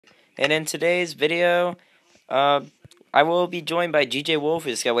And in today's video, uh, I will be joined by GJ Wolf.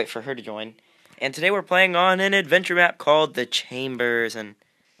 We just gotta wait for her to join. And today we're playing on an adventure map called The Chambers. And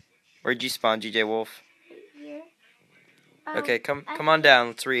where'd you spawn, GJ Wolf? Here. Okay, come on down.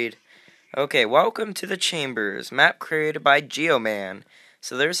 Let's read. Okay, welcome to The Chambers, map created by Geoman.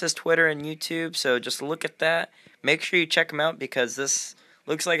 So there's his Twitter and YouTube. So just look at that. Make sure you check him out because this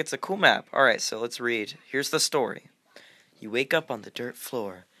looks like it's a cool map. All right, so let's read. Here's the story. You wake up on the dirt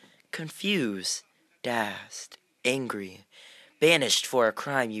floor, confused, dazzled, angry, banished for a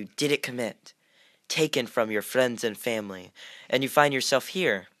crime you didn't commit, taken from your friends and family, and you find yourself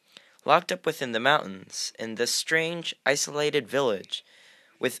here, locked up within the mountains, in this strange, isolated village,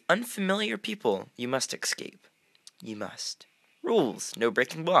 with unfamiliar people you must escape. You must. Rules, no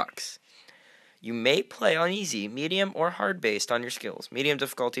breaking blocks. You may play on easy, medium, or hard based on your skills. Medium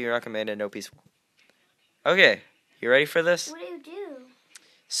difficulty recommended, no peaceful. Okay, you ready for this? What do you do?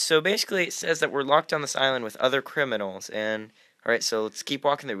 So basically it says that we're locked on this island with other criminals, and alright, so let's keep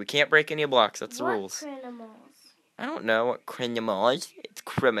walking there. We can't break any blocks, that's the rules. What criminals? I don't know what criminals. It's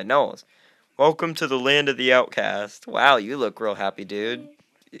criminals. Welcome to the land of the outcast. Wow, you look real happy, dude.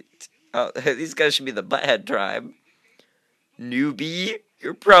 These guys should be the Butthead tribe. Newbie,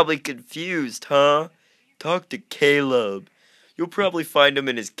 you're probably confused, huh? Talk to Caleb. You'll probably find him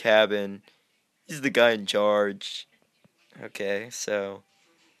in his cabin. He's the guy in charge. Okay, so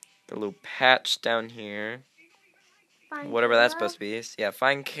the little patch down here. Whatever that's supposed to be. Yeah,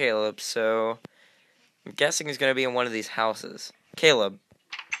 find Caleb. So I'm guessing he's gonna be in one of these houses. Caleb.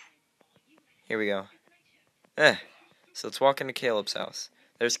 Here we go. So let's walk into Caleb's house.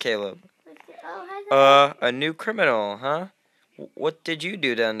 There's Caleb. A new criminal, huh? What did you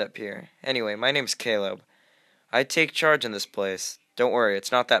do to end up here? Anyway, my name's Caleb. I take charge in this place. Don't worry,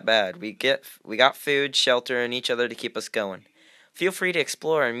 it's not that bad. We got food, shelter, and each other to keep us going. Feel free to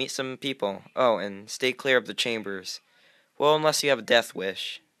explore and meet some people. Oh, and stay clear of the chambers. Well, unless you have a death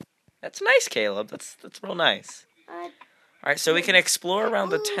wish. That's nice, Caleb. That's real nice. Alright, so we can explore around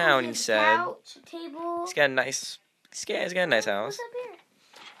the town, he said. Couch, table. He's got a nice house. What's up here?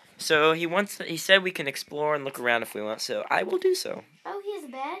 So he said we can explore and look around if we want, so I will do so. Oh, he has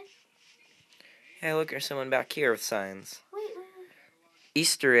a bed. Hey, look, there's someone back here with signs. Wait.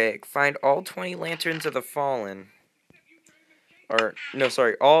 Easter egg. Find all 20 lanterns of the fallen.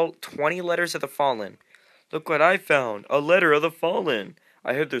 All 20 letters of the fallen. Look what I found. A letter of the fallen.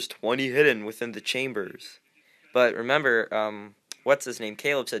 I heard there's 20 hidden within the chambers. But remember, what's his name?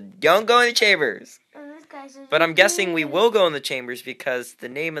 Caleb said, don't go in the chambers. This guy says, But I'm guessing we will go in the chambers because the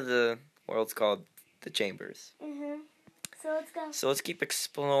name of the world's called the Chambers. So let's go. So let's keep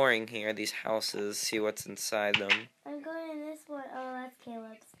exploring here, these houses, see what's inside them. I'm going in this one. Oh, that's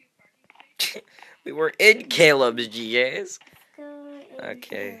Caleb's. We were in Caleb's, GJs.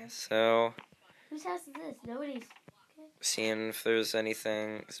 Okay, Here. so Whose house is this? Nobody's. seeing if there's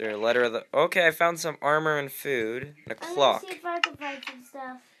anything. Is there a letter of the... Okay, I found some armor and food. And a clock. I'm gonna see if I can find some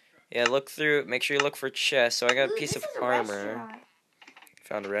stuff. Yeah, look through. Make sure you look for chests. So I got a piece of armor. Restaurant.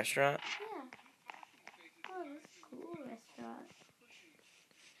 Found a restaurant? Yeah. Oh, this is a cool restaurant.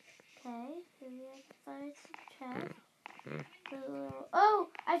 Okay, maybe I can find some chests. Oh,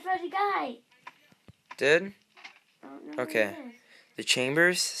 I found a guy. Did? I don't know Okay. who he is. The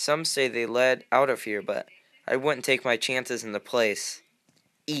chambers? Some say they led out of here, but I wouldn't take my chances in the place.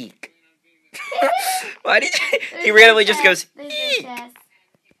 Eek. Why did you... He randomly just goes, eek. Oh,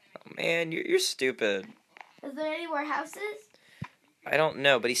 man, you're stupid. Is there any more houses? I don't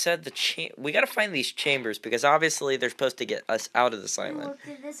know, but he said we gotta find these chambers because obviously they're supposed to get us out of this You island. looked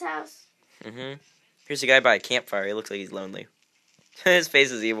in this house? Here's a guy by a campfire. He looks like he's lonely. His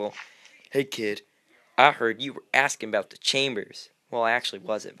face is evil. Hey, kid. I heard you were asking about the chambers. Well, I actually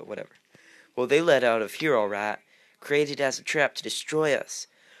wasn't, but whatever. Well, they let out of here all right. Created as a trap to destroy us.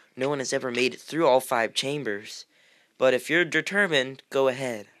 No one has ever made it through all 5 chambers. But if you're determined, go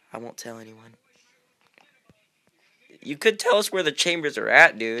ahead. I won't tell anyone. You could tell us where the chambers are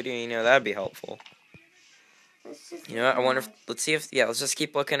at, dude. You know, that'd be helpful. You know what? I wonder if... Let's just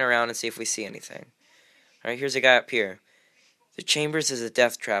keep looking around and see if we see anything. Alright, here's a guy up here. The chambers is a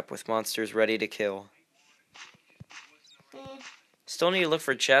death trap with monsters ready to kill. Still need to look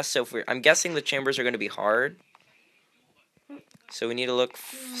for chests, so I'm guessing the chambers are going to be hard. So we need to look...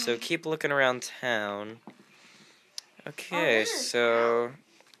 So keep looking around town. Okay, so...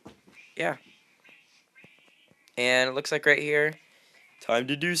 Yeah. And it looks like right here... Time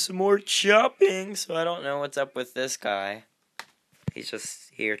to do some more chopping. So I don't know what's up with this guy. He's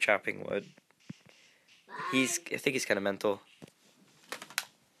just here chopping wood. I think he's kind of mental.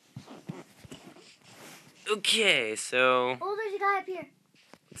 Okay, so... Oh, there's a guy up here.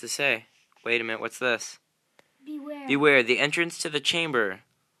 What's it say? Wait a minute, what's this? Beware. Beware, the entrance to the chamber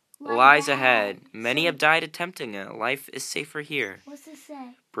lies ahead. Many So- have died attempting it. Life is safer here. What's this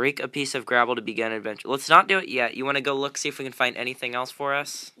say? Break a piece of gravel to begin adventure. Let's not do it yet. You want to go look, see if we can find anything else for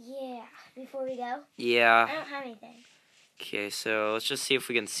us? Yeah. Before we go? Yeah. I don't have anything. Okay, so let's just see if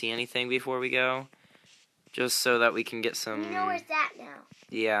we can see anything before we go. Just so that we can get some... You know where it's at now.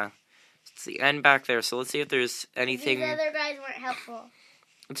 Yeah. It's the end back there, so let's see if there's anything... These other guys weren't helpful.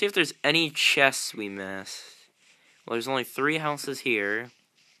 Let's see if there's any chests we missed. Well, there's only 3 houses here.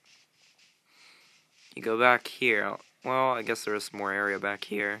 You go back here. Well, I guess there is some more area back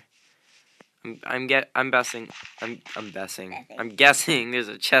here. I'm guessing there's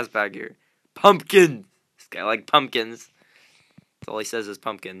a chest back here. Pumpkin! This guy like pumpkins. That's all he says is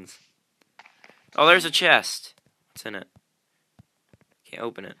pumpkins. Oh, there's a chest. What's in it? Can't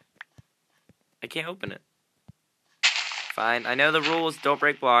open it. I can't open it. Fine. I know the rules don't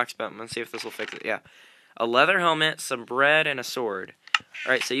break blocks, but I'm gonna see if this will fix it. Yeah. A leather helmet, some bread, and a sword.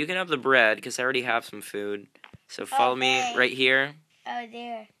 Alright, so you can have the bread, because I already have some food. So follow me right here. Oh,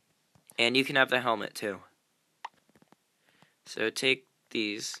 there. And you can have the helmet, too. So take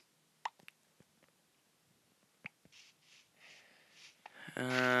these.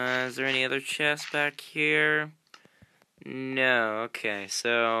 Is there any other chests back here? No. Okay,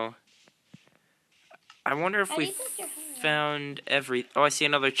 so... I wonder if we found every... Oh, I see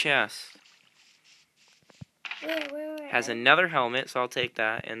another chest. Where? Has another helmet, so I'll take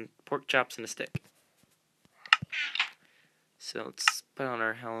that, and pork chops and a stick. So let's put on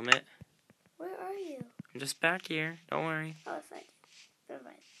our helmet. Where are you? I'm just back here. Don't worry. Oh, it's like... Never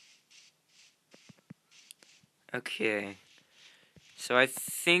mind. Okay. So I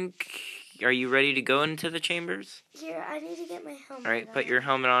think... Are you ready to go into the chambers? Here, I need to get my helmet. Alright, put your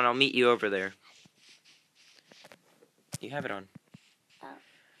helmet on. I'll meet you over there. You have it on. Oh.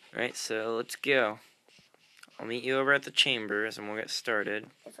 Alright, so let's go. I'll meet you over at the chambers and we'll get started.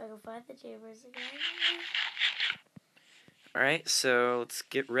 If I can find the chambers again. Alright, so let's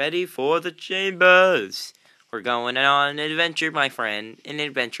get ready for the chambers. We're going on an adventure, my friend. An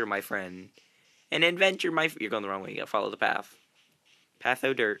adventure, my friend. An adventure, my friend. You're going the wrong way. You gotta follow the path. Path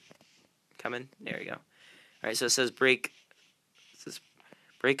o' dirt. Coming. There you go. Alright, so it says break. It says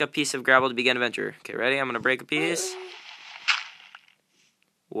break a piece of gravel to begin adventure. Okay, ready? I'm gonna break a piece.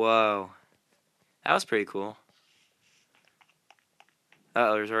 Whoa. That was pretty cool.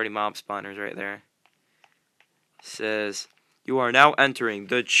 Uh-oh, there's already mob spawners right there. It says, you are now entering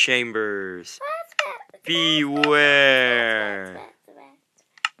the chambers. Beware.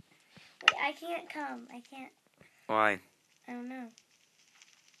 Wait, I can't come. I can't. Why? I don't know.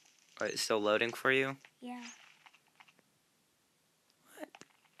 Oh, it's still loading for you? Yeah.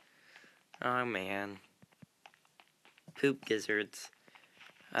 Oh, man. Poop gizzards.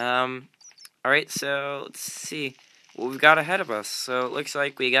 Alright, so let's see what we've got ahead of us. So it looks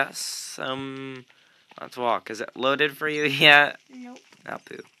like we got some... Let's walk. Is it loaded for you yet? Nope. Ah,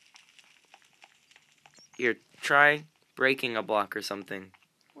 poop. Here, try breaking a block or something.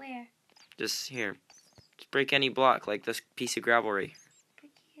 Where? Just here. Just break any block, like this piece of gravel right here.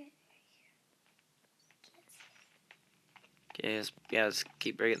 Okay, just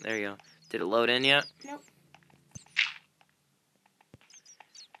keep breaking. There you go. Did it load in yet? Nope.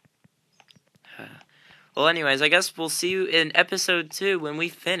 Well, anyways, I guess we'll see you in episode 2 when we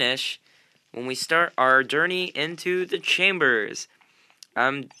start our journey into the chambers.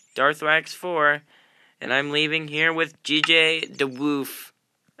 I'm Darthwax4, and I'm leaving here with GJ DeWoof.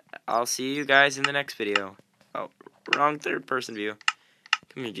 I'll see you guys in the next video. Oh, wrong third-person view.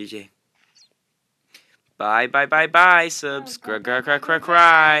 Come here, GJ. Bye. Subscribe.